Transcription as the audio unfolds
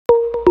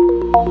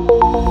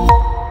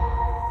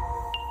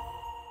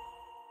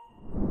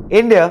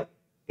India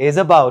is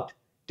about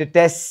to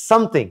test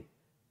something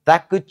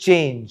that could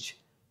change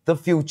the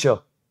future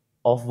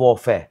of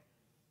warfare.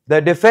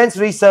 The Defense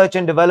Research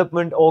and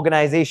Development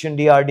Organization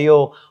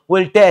DRDO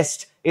will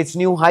test its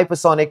new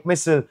hypersonic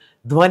missile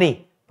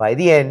Dhvani by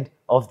the end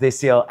of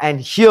this year.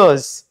 And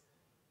here's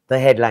the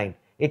headline.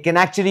 It can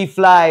actually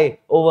fly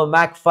over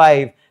Mach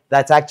 5,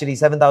 that's actually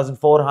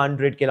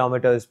 7,400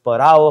 kilometers per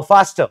hour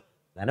faster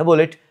than a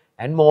bullet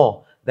and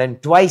more than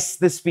twice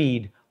the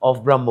speed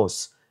of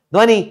BrahMos.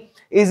 Dhvani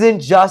isn't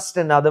just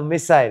another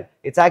missile,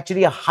 it's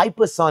actually a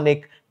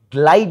hypersonic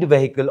glide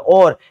vehicle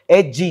or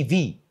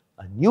Agni-V,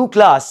 a new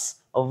class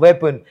of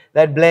weapon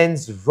that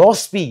blends raw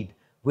speed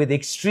with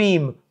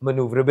extreme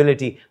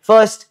maneuverability.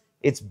 First,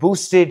 it's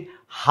boosted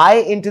high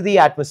into the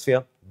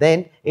atmosphere,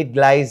 then it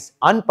glides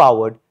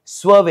unpowered,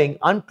 swerving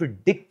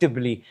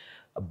unpredictably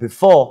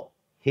before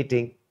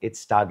hitting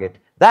its target.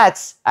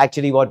 That's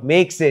actually what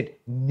makes it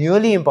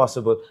nearly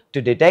impossible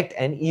to detect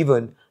and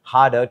even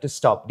harder to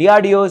stop.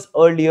 DRDO's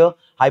earlier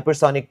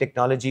hypersonic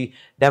technology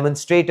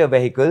demonstrator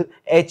vehicle,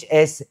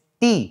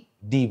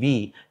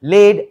 HST-DV,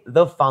 laid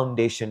the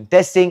foundation,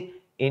 testing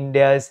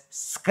India's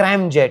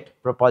scramjet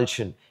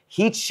propulsion,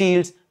 heat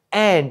shields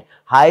and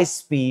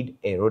high-speed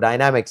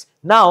aerodynamics.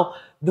 Now,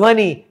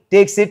 Dhvani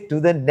takes it to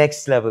the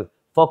next level.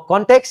 For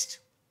context,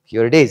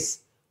 here it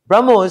is.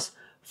 BrahMos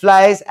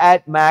flies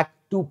at Mach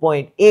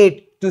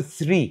 2.8 to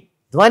 3.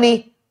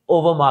 Dhvani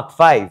over Mach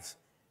 5.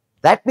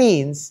 That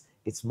means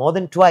it's more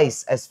than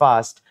twice as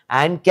fast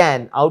and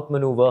can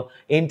outmaneuver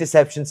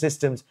interception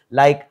systems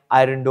like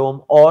Iron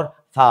Dome or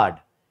THAAD.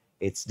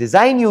 Its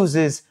design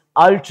uses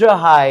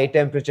ultra-high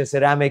temperature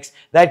ceramics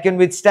that can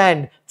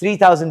withstand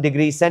 3000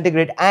 degrees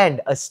centigrade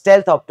and a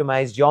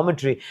stealth-optimized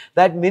geometry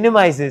that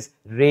minimizes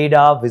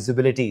radar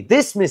visibility.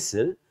 This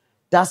missile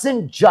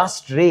doesn't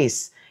just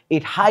race,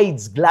 it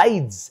hides,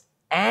 glides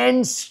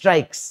and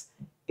strikes.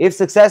 If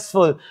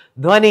successful,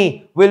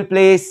 Dhvani will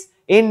place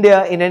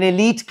India in an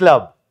elite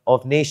club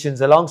of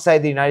nations alongside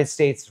the United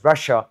States,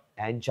 Russia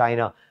and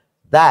China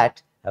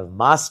that have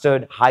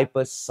mastered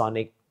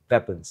hypersonic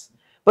weapons.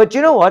 But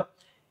you know what?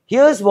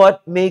 Here's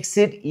what makes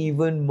it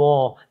even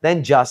more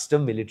than just a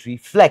military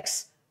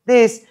flex.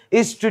 This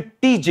is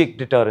strategic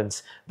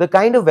deterrence, the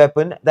kind of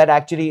weapon that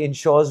actually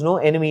ensures no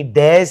enemy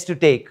dares to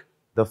take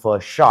the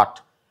first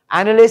shot.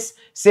 Analysts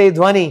say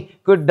Dhvani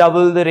could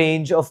double the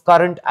range of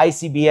current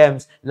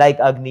ICBMs like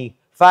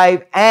Agni-V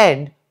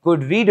and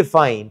could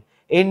redefine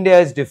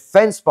India's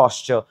defense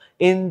posture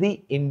in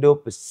the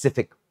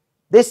Indo-Pacific.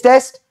 This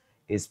test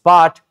is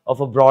part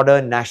of a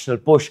broader national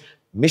push,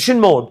 mission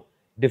mode,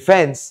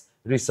 defense,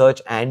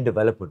 research and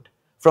development.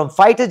 From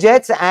fighter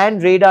jets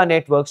and radar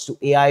networks to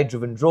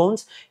AI-driven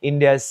drones,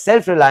 India's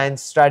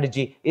self-reliance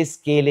strategy is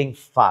scaling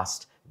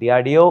fast.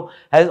 DRDO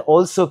has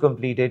also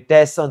completed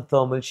tests on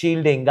thermal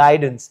shielding,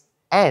 guidance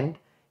and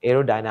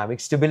aerodynamic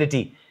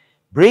stability,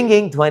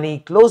 bringing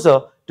Dhvani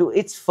closer to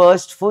its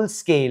first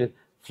full-scale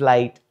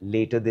flight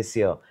later this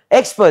year.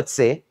 Experts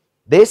say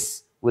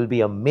this will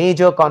be a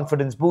major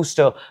confidence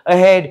booster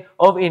ahead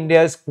of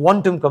India's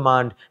quantum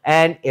command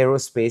and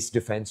aerospace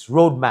defense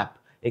roadmap,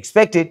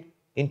 expected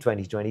in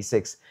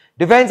 2026.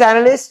 Defense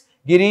analyst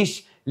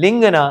Girish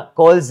Lingana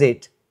calls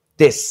it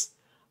this: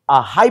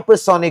 a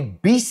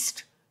hypersonic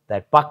beast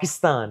that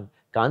Pakistan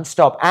can't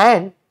stop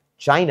and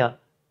China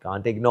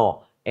can't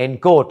ignore. End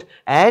quote.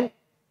 And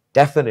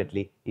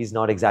definitely, he's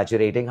not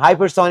exaggerating.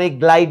 Hypersonic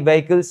glide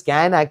vehicles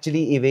can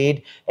actually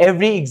evade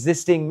every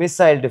existing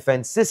missile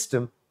defense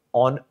system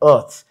on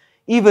Earth.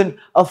 Even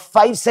a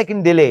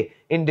 5-second delay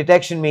in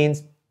detection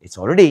means it's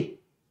already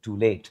too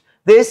late.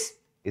 This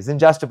isn't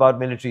just about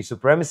military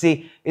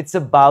supremacy, it's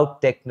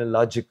about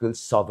technological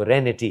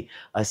sovereignty.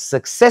 A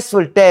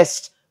successful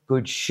test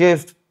could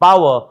shift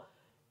power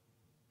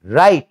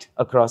right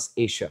across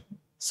Asia.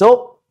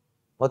 So,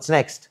 what's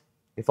next?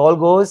 If all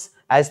goes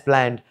as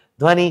planned,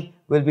 Dhvani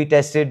will be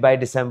tested by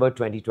December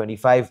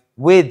 2025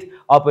 with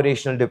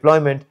operational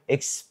deployment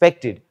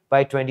expected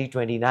by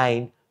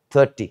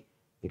 2029-30.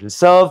 It will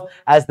serve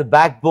as the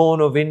backbone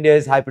of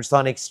India's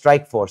hypersonic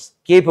strike force,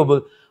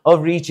 capable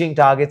of reaching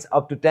targets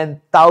up to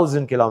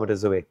 10,000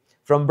 kilometers away.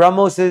 From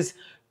BrahMos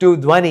to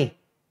Dhvani,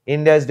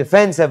 India's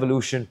defense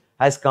evolution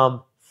has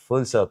come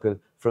full circle,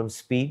 from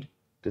speed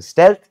to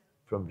stealth,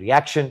 from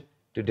reaction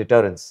to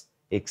deterrence.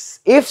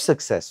 If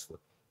successful,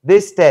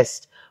 this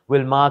test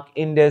will mark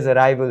India's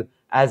arrival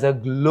as a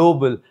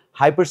global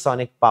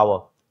hypersonic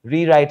power,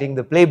 rewriting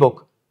the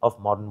playbook of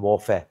modern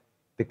warfare.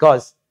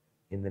 Because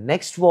in the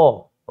next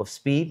war of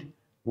speed,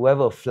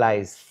 whoever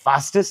flies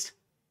fastest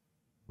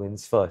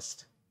wins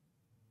first.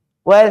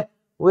 Well,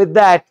 with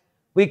that,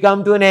 we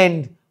come to an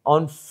end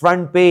on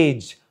Front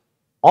Page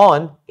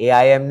on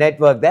AIM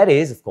Network. That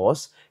is, of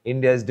course,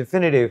 India's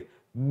definitive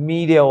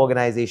media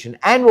organization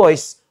and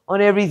voice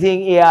on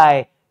everything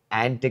AI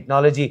and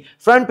technology.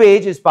 Front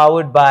Page is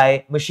powered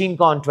by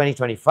MachineCon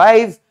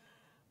 2025.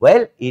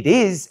 Well, it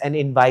is an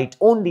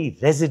invite-only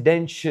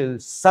residential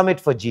summit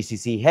for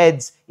GCC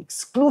heads,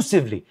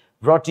 exclusively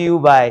brought to you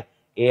by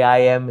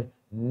AIM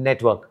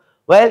Network.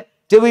 Well,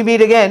 till we meet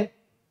again,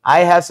 I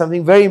have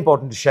something very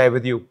important to share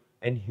with you.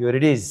 And here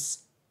it is.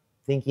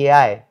 Think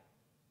AI,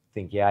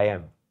 think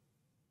AIM.